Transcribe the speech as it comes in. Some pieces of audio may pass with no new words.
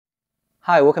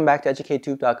Hi, welcome back to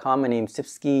EducateTube.com. My name is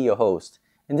Sipsky, your host.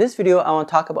 In this video, I want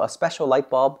to talk about a special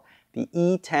light bulb, the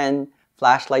E10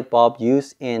 flashlight bulb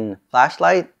used in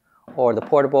flashlight or the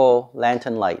portable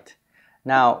lantern light.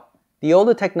 Now, the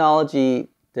older technology,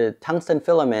 the tungsten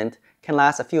filament, can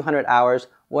last a few hundred hours,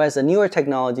 whereas the newer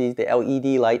technology, the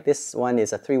LED light, this one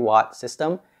is a 3-watt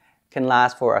system, can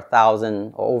last for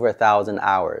 1,000 or over 1,000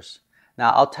 hours.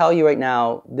 Now, I'll tell you right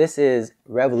now, this is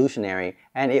revolutionary,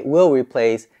 and it will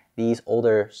replace these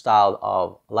older style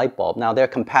of light bulb. Now, they're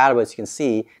compatible, as you can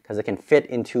see, because it can fit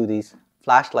into these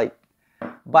flashlight.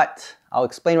 But I'll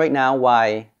explain right now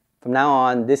why, from now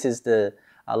on, this is the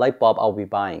light bulb I'll be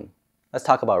buying. Let's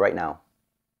talk about it right now.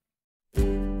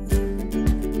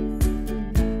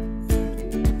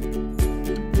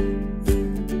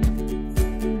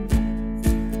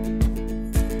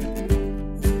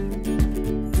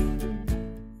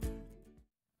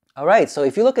 Alright, so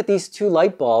if you look at these two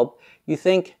light bulbs, you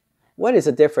think, what is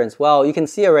the difference? Well, you can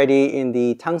see already in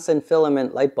the tungsten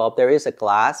filament light bulb, there is a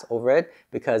glass over it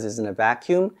because it's in a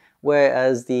vacuum,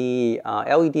 whereas the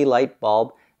LED light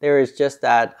bulb, there is just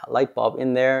that light bulb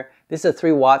in there. This is a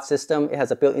 3-watt system. It has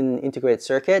a built-in integrated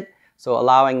circuit, so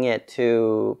allowing it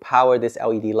to power this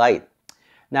LED light.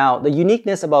 Now, the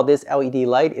uniqueness about this LED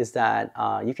light is that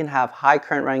you can have high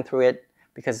current running through it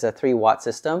because it's a 3-watt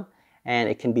system, and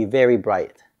it can be very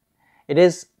bright. It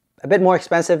is a bit more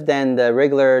expensive than the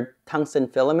regular tungsten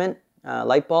filament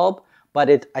light bulb,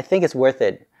 but I think it's worth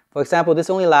it. For example, this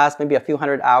only lasts maybe a few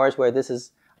hundred hours, where this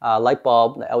is light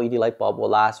bulb, the LED light bulb will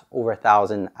last over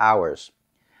 1,000 hours.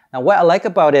 Now, what I like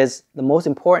about it is, the most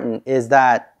important is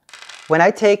that when I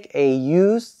take a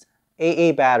used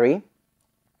AA battery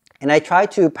and I try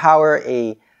to power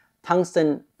a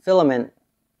tungsten filament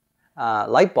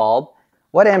light bulb,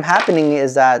 what ends up happening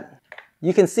is that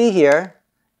you can see here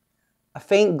a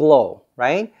faint glow,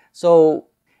 right? So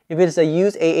if it's a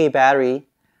used AA battery,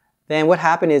 then what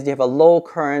happens is you have a low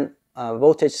current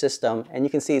voltage system, and you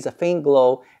can see it's a faint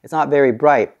glow. It's not very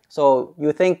bright. So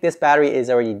you think this battery is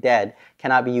already dead,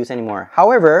 cannot be used anymore.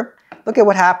 However, look at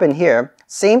what happened here.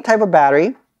 Same type of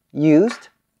battery used,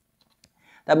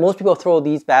 that most people throw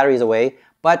these batteries away,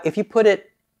 but if you put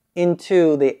it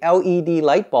into the LED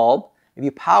light bulb, if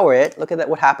you power it, look at that,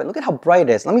 what happened. Look at how bright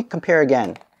it is. Let me compare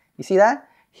again. You see that?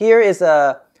 Here is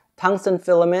a tungsten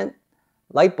filament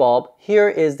light bulb. Here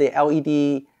is the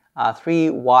LED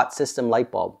 3-watt system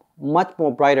light bulb. Much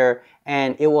more brighter,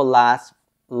 and it will last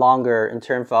longer in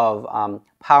terms of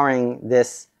powering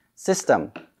this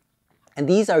system. And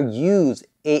these are used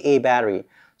AA battery.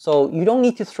 So you don't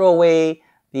need to throw away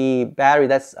the battery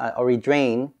that's already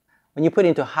drained. When you put it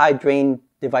into a high drain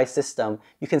device system,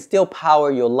 you can still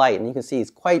power your light, and you can see it's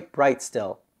quite bright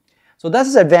still. So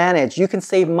that's the advantage. You can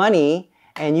save money,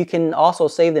 and you can also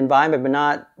save the environment by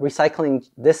not recycling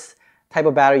this type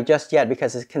of battery just yet,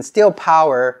 because it can still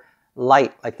power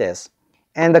light like this.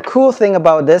 And the cool thing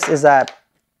about this is that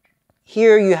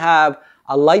here you have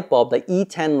a light bulb, the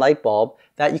E10 light bulb,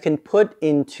 that you can put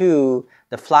into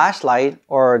the flashlight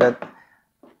or the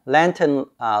lantern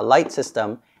light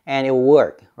system, and it will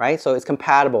work, right? So it's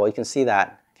compatible. You can see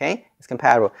that, okay? It's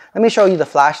compatible. Let me show you the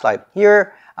flashlight.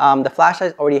 Here, the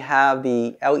flashlights already have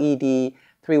the LED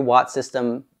 3-watt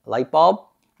system light bulb,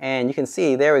 and you can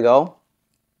see, there we go,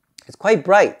 it's quite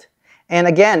bright. And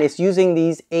again, it's using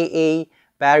these AA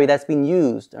battery that's been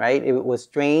used, right? It was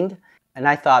drained, and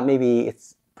I thought maybe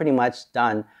it's pretty much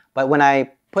done. But when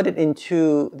I put it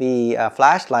into the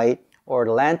flashlight or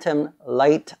the lantern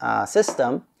light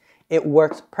system, it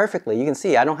works perfectly. You can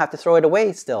see I don't have to throw it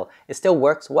away still. It still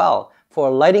works well. For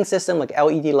a lighting system like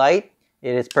LED light,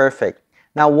 it is perfect.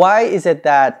 Now, why is it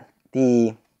that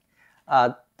the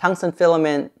tungsten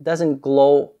filament doesn't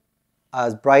glow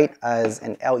as bright as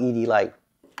an LED light?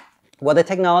 Well, the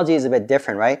technology is a bit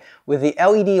different, right? With the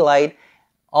LED light,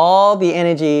 all the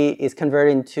energy is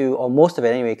converted into, or most of it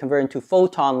anyway, converted into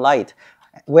photon light.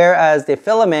 Whereas the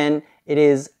filament, it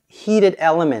is heated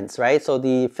elements, right? So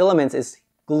the filament is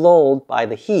glowed by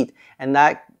the heat, and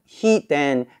that heat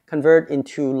then convert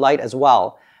into light as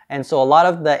well. And so a lot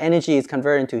of the energy is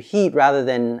converted into heat rather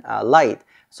than light.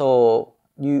 So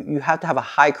you have to have a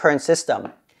high current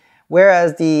system.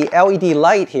 Whereas the LED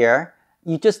light here,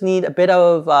 you just need a bit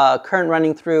of current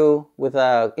running through with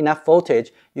enough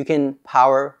voltage. You can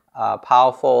power a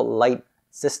powerful light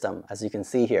system, as you can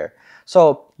see here.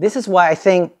 So this is why I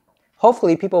think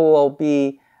hopefully people will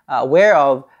be aware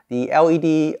of the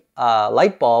LED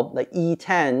light bulb, the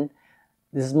E10.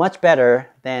 This is much better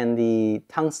than the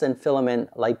tungsten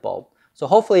filament light bulb. So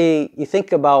hopefully you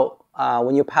think about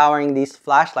when you're powering these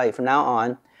flashlights from now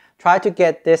on, try to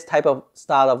get this type of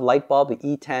style of light bulb, the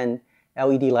E10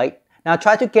 LED light. Now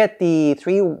try to get the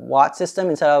 3-watt system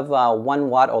instead of 1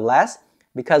 watt or less,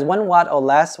 because 1 watt or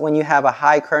less, when you have a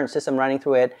high current system running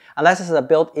through it, unless it's a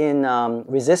built-in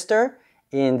resistor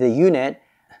in the unit,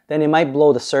 then it might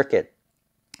blow the circuit.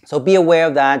 So be aware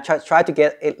of that. Try to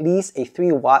get at least a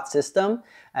 3-watt system,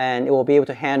 and it will be able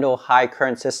to handle high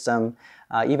current system.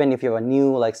 Even if you have a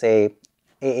new, like say,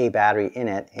 AA battery in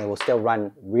it, it will still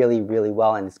run really, really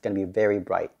well, and it's going to be very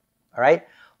bright. All right?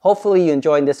 Hopefully you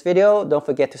enjoyed this video. Don't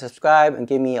forget to subscribe and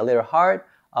give me a little heart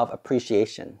of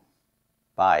appreciation.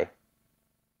 Bye.